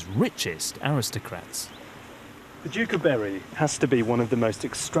France's richest aristocrats. The Duke of Berry has to be one of the most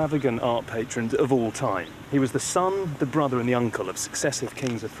extravagant art patrons of all time. He was the son, the brother and the uncle of successive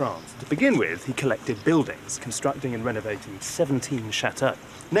kings of France. To begin with, he collected buildings, constructing and renovating 17 chateaux.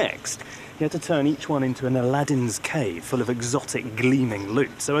 Next, he had to turn each one into an Aladdin's cave full of exotic gleaming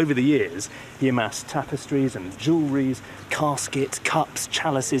loot. So over the years, he amassed tapestries and jewelleries, caskets, cups,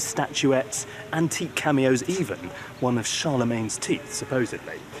 chalices, statuettes, antique cameos, even one of Charlemagne's teeth,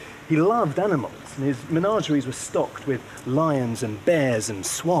 supposedly. He loved animals, and his menageries were stocked with lions and bears and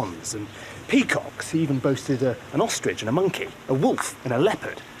swans and peacocks. He even boasted an ostrich and a monkey, a wolf and a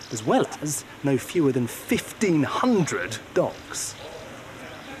leopard, as well as no fewer than 1,500 dogs.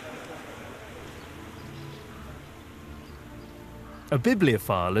 A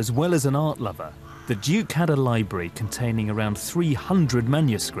bibliophile as well as an art lover, the Duke had a library containing around 300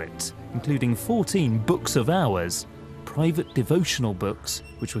 manuscripts, including 14 books of hours, private devotional books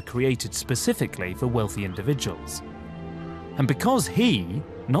which were created specifically for wealthy individuals. And because he,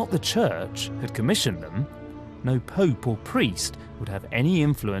 not the church, had commissioned them, no pope or priest would have any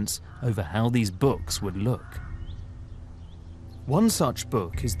influence over how these books would look. One such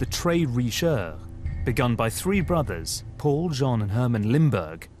book is the Très Richer, begun by three brothers, Paul, Jean and Hermann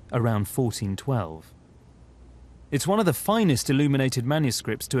Limburg, around 1412. It's one of the finest illuminated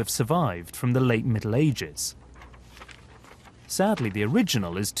manuscripts to have survived from the late Middle Ages. Sadly, the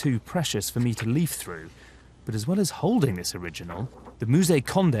original is too precious for me to leaf through, but as well as holding this original, the Musée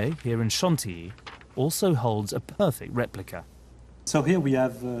Condé here in Chantilly also holds a perfect replica. So here we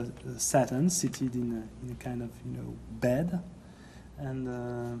have Satan seated in a kind of, bed,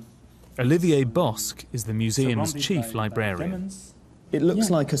 and Olivier Bosque is the museum's chief librarian. It looks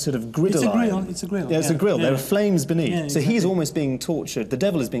like a sort of griddle iron. It's a grill. Yeah, it's a grill. There are flames beneath. Yeah, so exactly. he's almost being tortured. The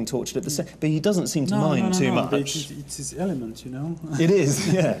devil is being tortured at the same, but he doesn't seem to mind too much. It's his element, It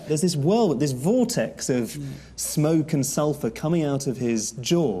is, yeah. There's this whirl, this vortex of smoke and sulphur coming out of his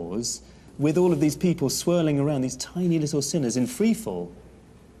jaws, with all of these people swirling around, these tiny little sinners in free fall.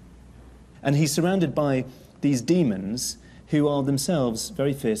 And he's surrounded by these demons who are themselves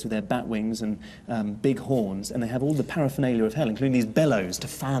very fierce with their bat wings and big horns, and they have all the paraphernalia of hell, including these bellows to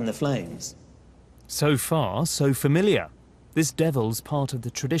fan the flames. So far, so familiar. This devil's part of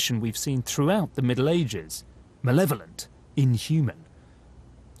the tradition we've seen throughout the Middle Ages. Malevolent, inhuman.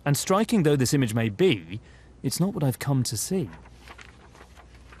 And striking though this image may be, it's not what I've come to see.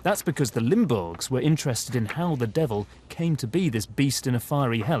 That's because the Limburgs were interested in how the devil came to be this beast in a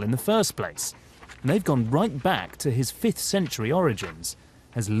fiery hell in the first place. And they've gone right back to his 5th century origins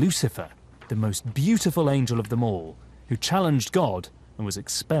as Lucifer, the most beautiful angel of them all, who challenged God and was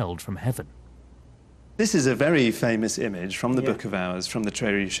expelled from heaven. This is a very famous image from the Book of Hours, from the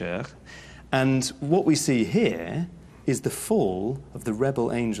Très Richer, and what we see here is the fall of the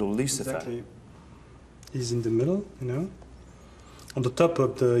rebel angel Lucifer. Exactly. He's in the middle, On the top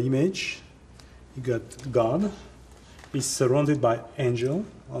of the image, you got God. He's surrounded by angels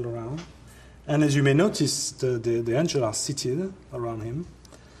all around. And as you may notice, the angels are seated around him,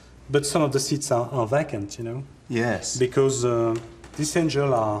 but some of the seats are vacant, Yes. Because these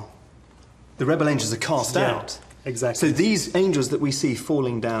angels are... The rebel angels are cast out. Exactly. So these angels that we see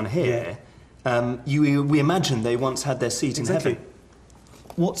falling down here, we imagine they once had their seat in heaven.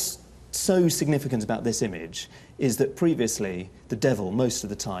 What's so significant about this image is that previously the devil, most of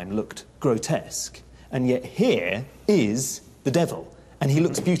the time, looked grotesque, and yet here is the devil, and he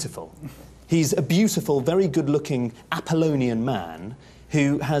looks beautiful. He's a beautiful, very good-looking Apollonian man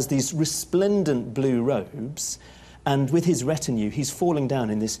who has these resplendent blue robes, and with his retinue, he's falling down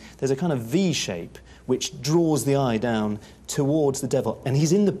in this, there's a kind of V shape which draws the eye down towards the devil, and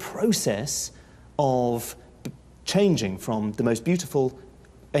he's in the process of changing from the most beautiful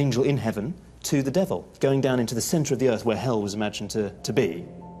angel in heaven to the devil, going down into the centre of the earth where hell was imagined to be.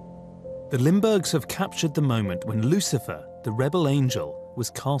 The Limburgs have captured the moment when Lucifer, the rebel angel, was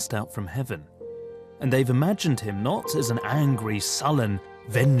cast out from heaven. And they've imagined him not as an angry, sullen,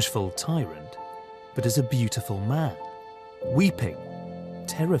 vengeful tyrant, but as a beautiful man, weeping,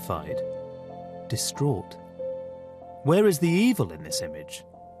 terrified, distraught. Where is the evil in this image?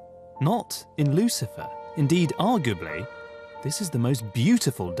 Not in Lucifer. Indeed, arguably, this is the most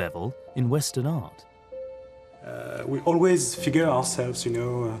beautiful devil in Western art. We always figure ourselves,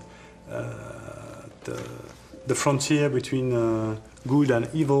 the frontier between good and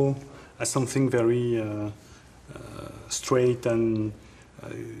evil as something very straight, and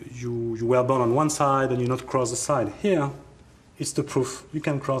you were born on one side and you not cross the side. Here, it's the proof. You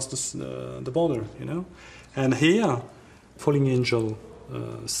can cross the border, And here, falling angel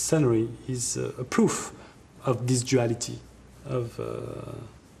scenery is a proof of this duality of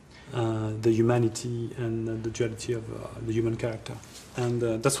the humanity and the duality of the human character. And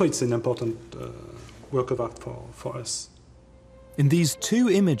that's why it's an important work of art for us. In these two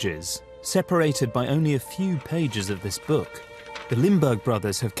images, separated by only a few pages of this book, the Limburg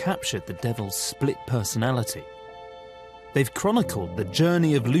brothers have captured the devil's split personality. They've chronicled the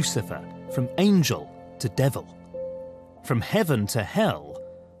journey of Lucifer from angel to devil, from heaven to hell,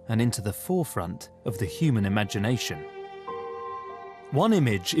 and into the forefront of the human imagination. One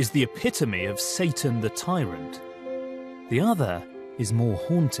image is the epitome of Satan the tyrant. The other is more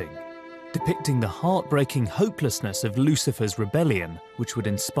haunting, depicting the heartbreaking hopelessness of Lucifer's rebellion, which would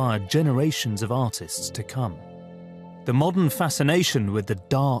inspire generations of artists to come. The modern fascination with the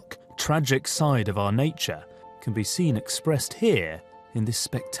dark, tragic side of our nature can be seen expressed here in this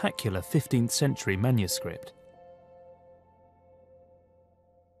spectacular 15th century manuscript.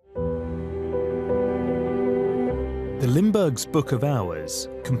 The Limburg's Book of Hours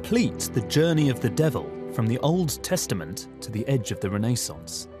completes the journey of the devil from the Old Testament to the edge of the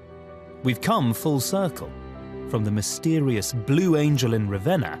Renaissance. We've come full circle, from the mysterious blue angel in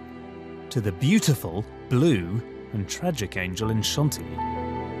Ravenna to the beautiful blue and tragic angel in Chantilly.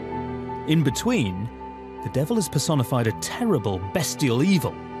 In between, the devil has personified a terrible, bestial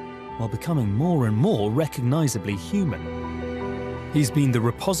evil, while becoming more and more recognisably human. He's been the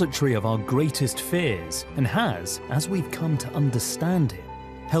repository of our greatest fears and has, as we've come to understand him,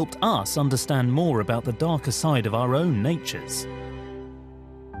 helped us understand more about the darker side of our own natures.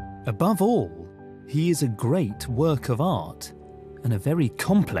 Above all, he is a great work of art and a very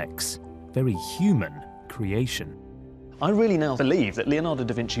complex, very human creation. I really now believe that Leonardo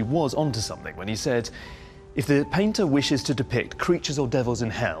da Vinci was onto something when he said, if the painter wishes to depict creatures or devils in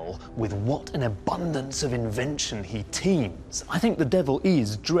hell, with what an abundance of invention he teems. I think the devil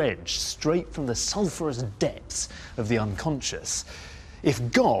is dredged straight from the sulphurous depths of the unconscious.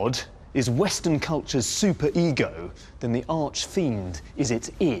 If God is Western culture's superego, then the arch-fiend is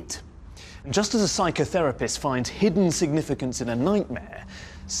its id. And just as a psychotherapist finds hidden significance in a nightmare,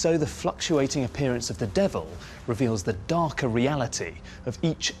 so the fluctuating appearance of the devil reveals the darker reality of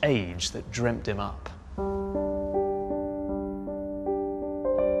each age that dreamt him up.